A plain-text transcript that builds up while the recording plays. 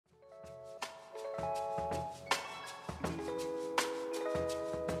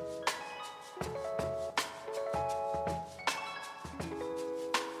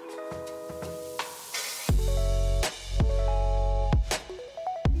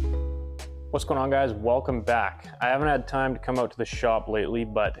What's going on, guys? Welcome back. I haven't had time to come out to the shop lately,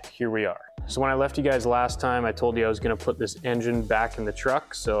 but here we are. So when I left you guys last time, I told you I was gonna put this engine back in the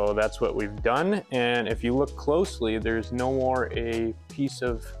truck, so that's what we've done. And if you look closely, there's no more a piece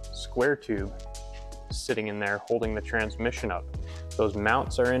of square tube sitting in there holding the transmission up. Those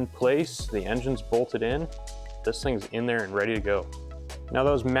mounts are in place, the engine's bolted in, this thing's in there and ready to go. Now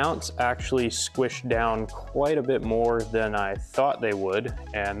those mounts actually squished down quite a bit more than I thought they would,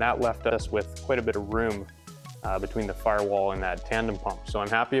 and that left us with quite a bit of room between the firewall and that tandem pump. So I'm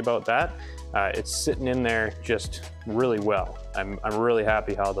happy about that. It's sitting in there just really well. I'm really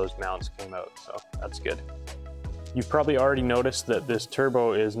happy how those mounts came out, so that's good. You've probably already noticed that this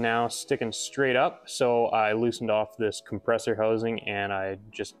turbo is now sticking straight up, so I loosened off this compressor housing and I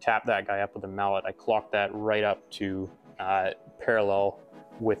just tapped that guy up with a mallet. I clocked that right up to parallel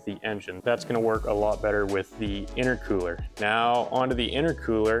with the engine. That's going to work a lot better with the intercooler. Now onto the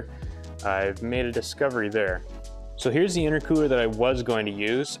intercooler, I've made a discovery there. So here's the intercooler that I was going to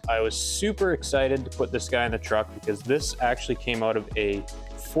use. I was super excited to put this guy in the truck because this actually came out of a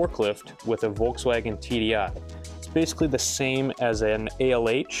forklift with a Volkswagen TDI. It's basically the same as an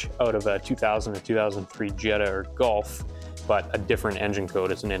ALH out of a 2000 to 2003 Jetta or Golf, but a different engine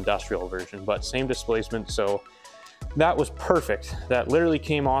code. It's an industrial version, but same displacement. So that was perfect. That literally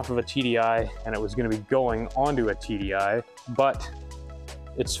came off of a TDI and it was going to be going onto a TDI, but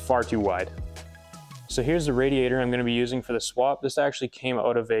it's far too wide. So here's the radiator I'm going to be using for the swap. This actually came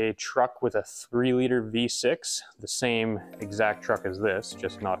out of a truck with a 3-liter V6, the same exact truck as this,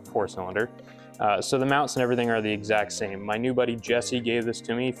 just not 4-cylinder. So the mounts and everything are the exact same. My new buddy Jesse gave this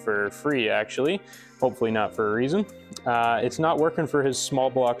to me for free, actually. Hopefully not for a reason. It's not working for his small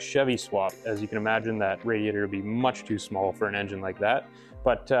block Chevy swap. As you can imagine, that radiator would be much too small for an engine like that,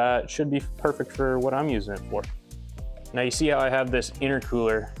 but it should be perfect for what I'm using it for. Now you see how I have this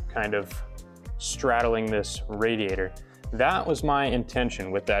intercooler kind of straddling this radiator. That was my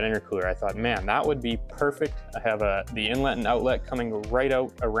intention with that intercooler. I thought, man, that would be perfect. I have the inlet and outlet coming right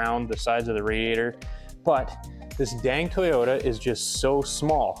out around the sides of the radiator, but this dang Toyota is just so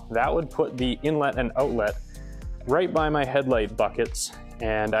small. That would put the inlet and outlet right by my headlight buckets,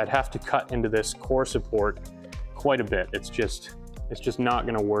 and I'd have to cut into this core support quite a bit. It's just not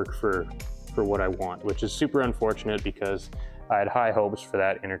gonna work for what I want, which is super unfortunate because I had high hopes for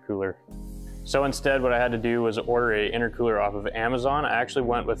that intercooler. So instead, what I had to do was order an intercooler off of Amazon. I actually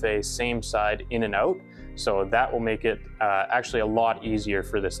went with a same side in and out. So that will make it actually a lot easier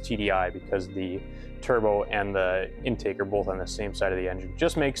for this TDI because the turbo and the intake are both on the same side of the engine.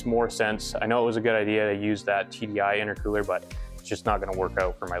 Just makes more sense. I know it was a good idea to use that TDI intercooler, but it's just not gonna work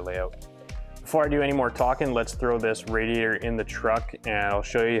out for my layout. Before I do any more talking, let's throw this radiator in the truck and I'll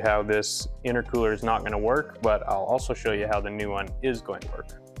show you how this intercooler is not gonna work, but I'll also show you how the new one is going to work.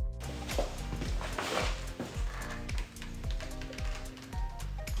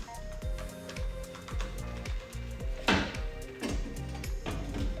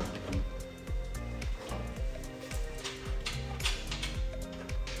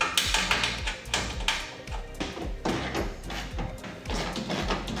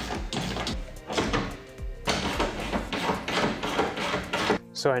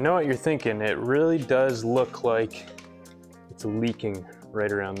 So I know what you're thinking, it really does look like it's leaking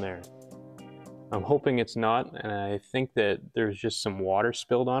right around there. I'm hoping it's not, and I think that there's just some water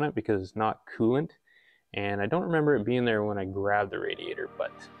spilled on it because it's not coolant, and I don't remember it being there when I grabbed the radiator,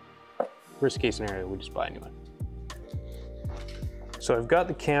 but worst case scenario, we just buy a new one. So I've got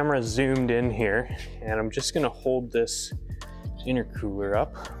the camera zoomed in here, and I'm just gonna hold this intercooler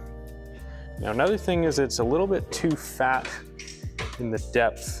up. Now another thing is it's a little bit too fat in the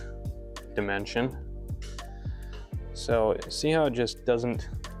depth dimension. So see how it just doesn't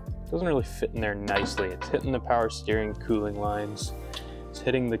really fit in there nicely. It's hitting the power steering cooling lines. It's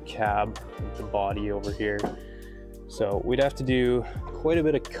hitting the cab, the body over here. So we'd have to do quite a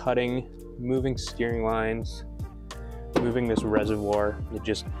bit of cutting, moving steering lines, moving this reservoir.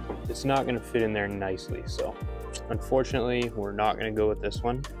 It's not gonna fit in there nicely. So unfortunately, we're not gonna go with this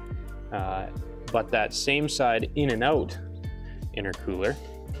one. But that same side in and out intercooler,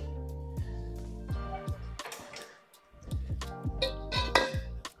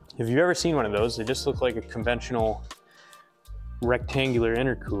 if you've ever seen one of those, they just look like a conventional rectangular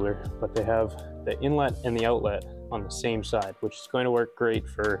intercooler, but they have the inlet and the outlet on the same side, which is going to work great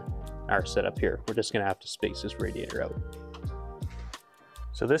for our setup here. We're just going to have to space this radiator out.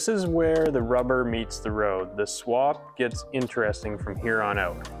 So this is where the rubber meets the road. The swap gets interesting from here on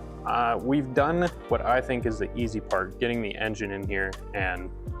out. We've done what I think is the easy part, getting the engine in here and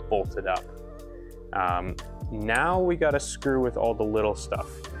bolted up. Now we got to screw with all the little stuff.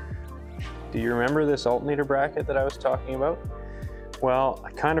 Do you remember this alternator bracket that I was talking about? Well,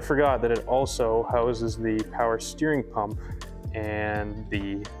 I kind of forgot that it also houses the power steering pump and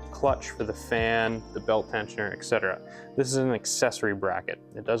the clutch for the fan, the belt tensioner, etc. This is an accessory bracket.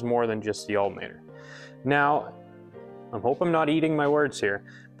 It does more than just the alternator. Now, I hope I'm not eating my words here,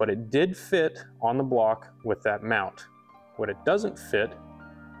 but it did fit on the block with that mount. What it doesn't fit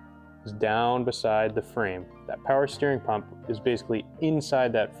is down beside the frame. That power steering pump is basically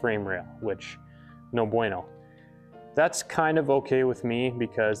inside that frame rail, which no bueno. That's kind of okay with me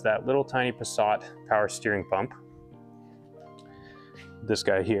because that little tiny Passat power steering pump, this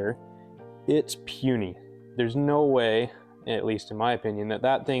guy here, it's puny. There's no way, at least in my opinion, that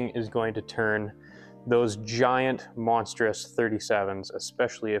that thing is going to turn those giant, monstrous 37s,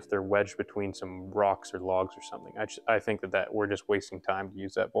 especially if they're wedged between some rocks or logs or something. I think that we're just wasting time to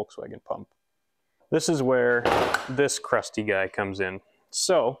use that Volkswagen pump. This is where this crusty guy comes in.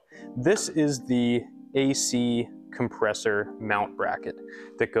 So this is the AC compressor mount bracket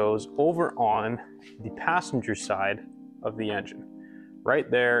that goes over on the passenger side of the engine,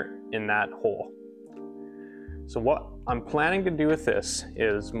 right there in that hole. So what I'm planning to do with this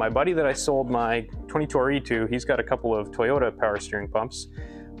is, my buddy that I sold my 22R to, he's got a couple of Toyota power steering pumps.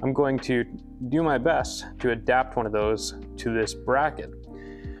 I'm going to do my best to adapt one of those to this bracket.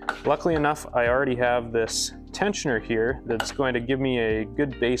 Luckily enough, I already have this tensioner here that's going to give me a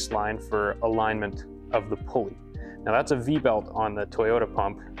good baseline for alignment of the pulley. Now that's a V-belt on the Toyota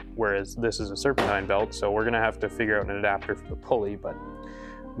pump, whereas this is a serpentine belt, so we're gonna have to figure out an adapter for the pulley, but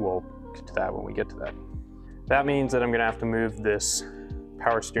we'll get to that when we get to that. That means that I'm gonna have to move this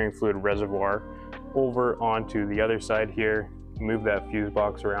power steering fluid reservoir over onto the other side here, move that fuse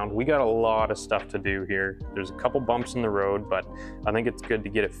box around. We got a lot of stuff to do here. There's a couple bumps in the road, but I think it's good to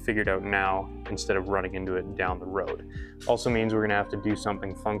get it figured out now instead of running into it down the road. Also means we're gonna have to do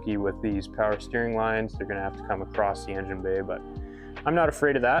something funky with these power steering lines. They're gonna have to come across the engine bay, but I'm not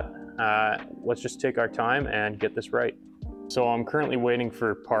afraid of that. Let's just take our time and get this right. So I'm currently waiting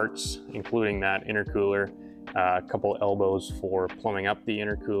for parts, including that intercooler, a couple elbows for plumbing up the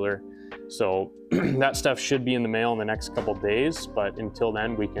intercooler. So that stuff should be in the mail in the next couple days, but until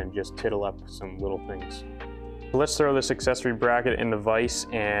then we can just tittle up some little things. Let's throw this accessory bracket in the vise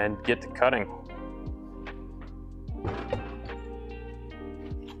and get to cutting.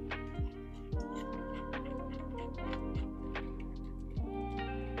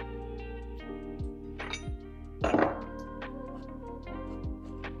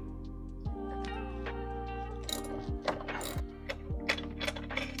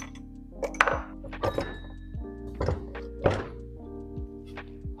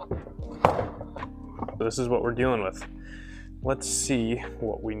 This is what we're dealing with. Let's see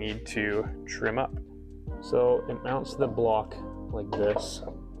what we need to trim up. So it mounts to the block like this.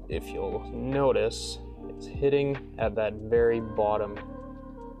 If you'll notice, it's hitting at that very bottom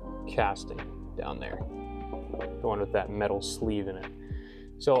casting down there, the one with that metal sleeve in it.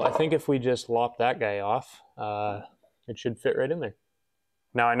 So I think if we just lop that guy off, it should fit right in there.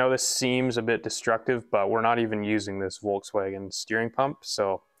 Now I know this seems a bit destructive, but we're not even using this Volkswagen steering pump,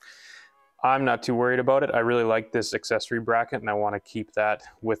 so I'm not too worried about it. I really like this accessory bracket and I want to keep that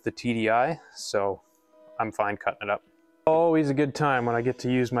with the TDI, so I'm fine cutting it up. Always a good time when I get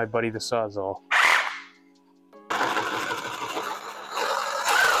to use my buddy the Sawzall.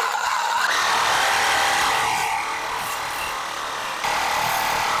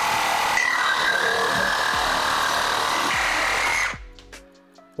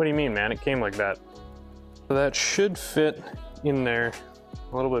 What do you mean, man? It came like that. So that should fit in there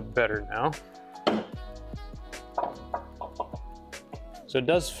a little bit better now. So it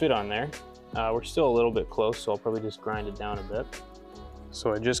does fit on there. We're still a little bit close, so I'll probably just grind it down a bit.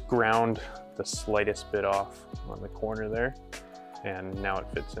 So I just ground the slightest bit off on the corner there, and now it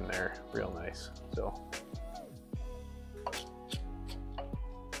fits in there real nice. So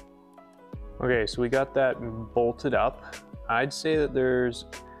okay, so we got that bolted up. I'd say that there's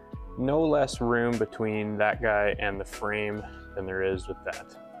no less room between that guy and the frame than there is with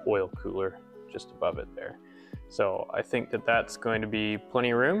that oil cooler just above it there. So I think that that's going to be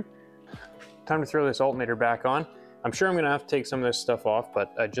plenty of room. Time to throw this alternator back on. I'm sure I'm gonna have to take some of this stuff off,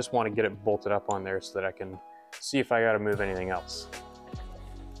 but I just want to get it bolted up on there so that I can see if I gotta move anything else.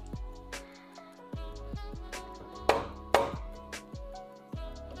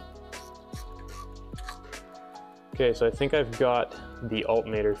 Okay, so I think I've got the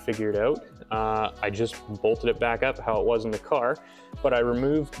alternator figured out. I just bolted it back up how it was in the car, but I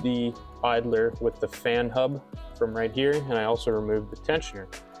removed the idler with the fan hub from right here, and I also removed the tensioner.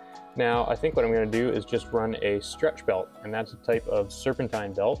 Now, I think what I'm gonna do is just run a stretch belt, and that's a type of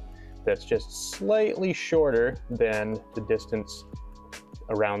serpentine belt that's just slightly shorter than the distance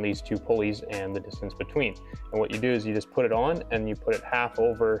around these two pulleys and the distance between. And what you do is you just put it on and you put it half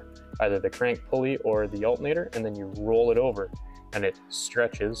over either the crank pulley or the alternator, and then you roll it over and it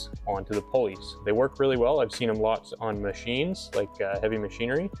stretches onto the pulleys. They work really well. I've seen them lots on machines, like heavy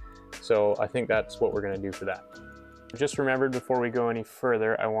machinery. So I think that's what we're gonna do for that. Just remembered before we go any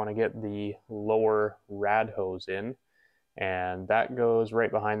further, I wanna get the lower rad hose in, and that goes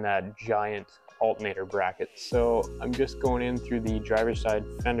right behind that giant alternator bracket. So I'm just going in through the driver's side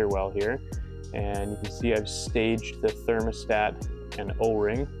fender well here, and you can see I've staged the thermostat and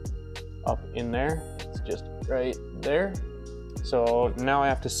O-ring up in there. It's just right there. So now I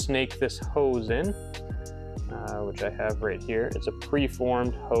have to snake this hose in, which I have right here. It's a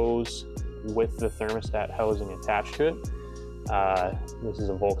preformed hose with the thermostat housing attached to it. This is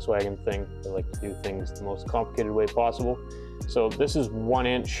a Volkswagen thing. They like to do things the most complicated way possible. So this is 1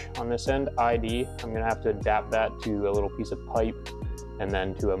 inch on this end, ID. I'm gonna have to adapt that to a little piece of pipe and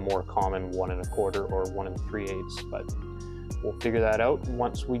then to a more common 1 1/4 or 1 3/8. But we'll figure that out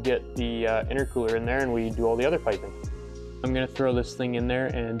once we get the intercooler in there and we do all the other piping. I'm gonna throw this thing in there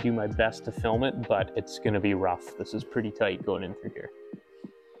and do my best to film it, but it's gonna be rough. This is pretty tight going in through here.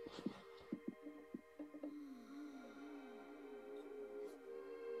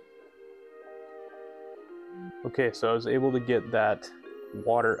 Okay, so I was able to get that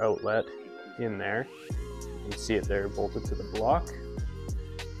water outlet in there. You can see it there bolted to the block.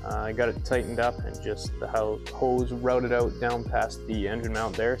 I got it tightened up and just the hose routed out down past the engine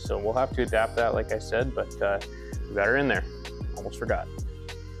mount there. So we'll have to adapt that, like I said, but we got her in there. Almost forgot.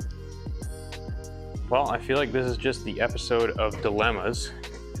 Well, I feel like this is just the episode of dilemmas.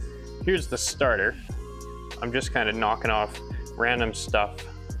 Here's the starter. I'm just kind of knocking off random stuff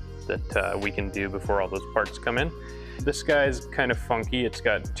that we can do before all those parts come in. This guy's kind of funky. It's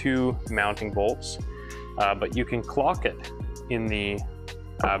got 2 mounting bolts, but you can clock it in the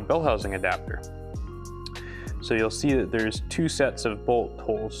bell housing adapter. So you'll see that there's 2 sets of bolt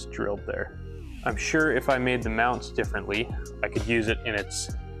holes drilled there. I'm sure if I made the mounts differently, I could use it in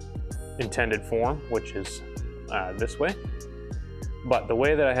its intended form, which is this way. But the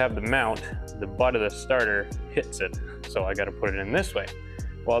way that I have the mount, the butt of the starter hits it, so I gotta put it in this way.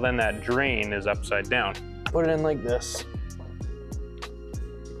 Well, then that drain is upside down. Put it in like this.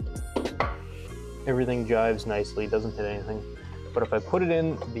 Everything jives nicely, doesn't hit anything. But if I put it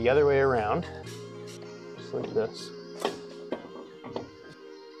in the other way around, just like this,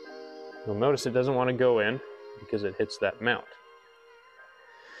 you'll notice it doesn't want to go in because it hits that mount.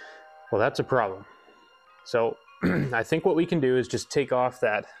 Well, that's a problem. So I think what we can do is just take off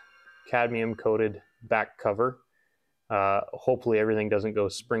that cadmium coated back cover. Hopefully everything doesn't go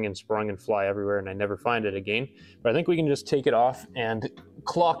spring and sprung and fly everywhere and I never find it again. But I think we can just take it off and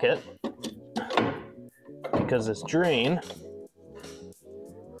clock it, because this drain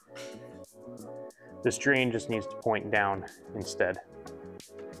just needs to point down instead.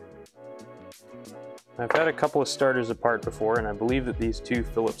 I've had a couple of starters apart before, and I believe that these 2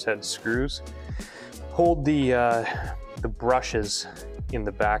 Phillips head screws hold the brushes in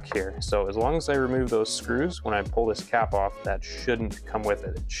the back here. So as long as I remove those screws, when I pull this cap off, that shouldn't come with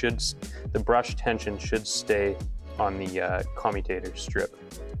it. The brush tension should stay on the commutator strip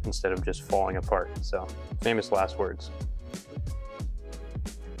instead of just falling apart. So famous last words.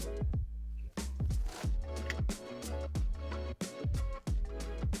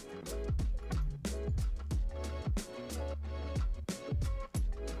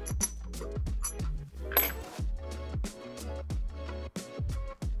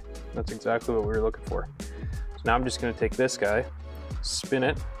 That's exactly what we were looking for. So now I'm just gonna take this guy, spin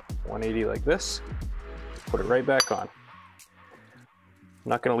it 180 like this, put it right back on. I'm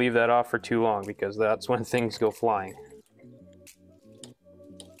not gonna leave that off for too long because that's when things go flying.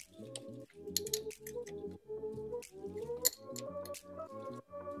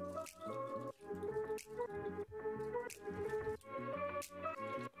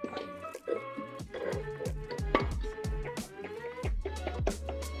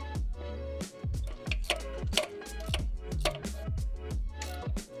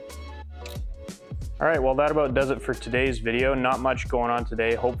 All right, well, that about does it for today's video. Not much going on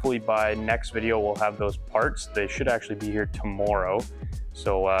today. Hopefully by next video, we'll have those parts. They should actually be here tomorrow.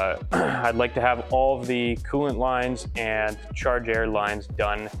 So I'd like to have all of the coolant lines and charge air lines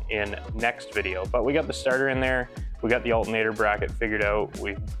done in next video. But we got the starter in there. We got the alternator bracket figured out.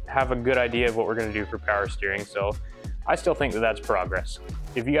 We have a good idea of what we're gonna do for power steering. So I still think that that's progress.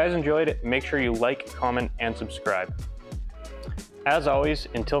 If you guys enjoyed it, make sure you like, comment, and subscribe. As always,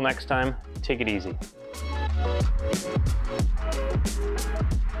 until next time, take it easy.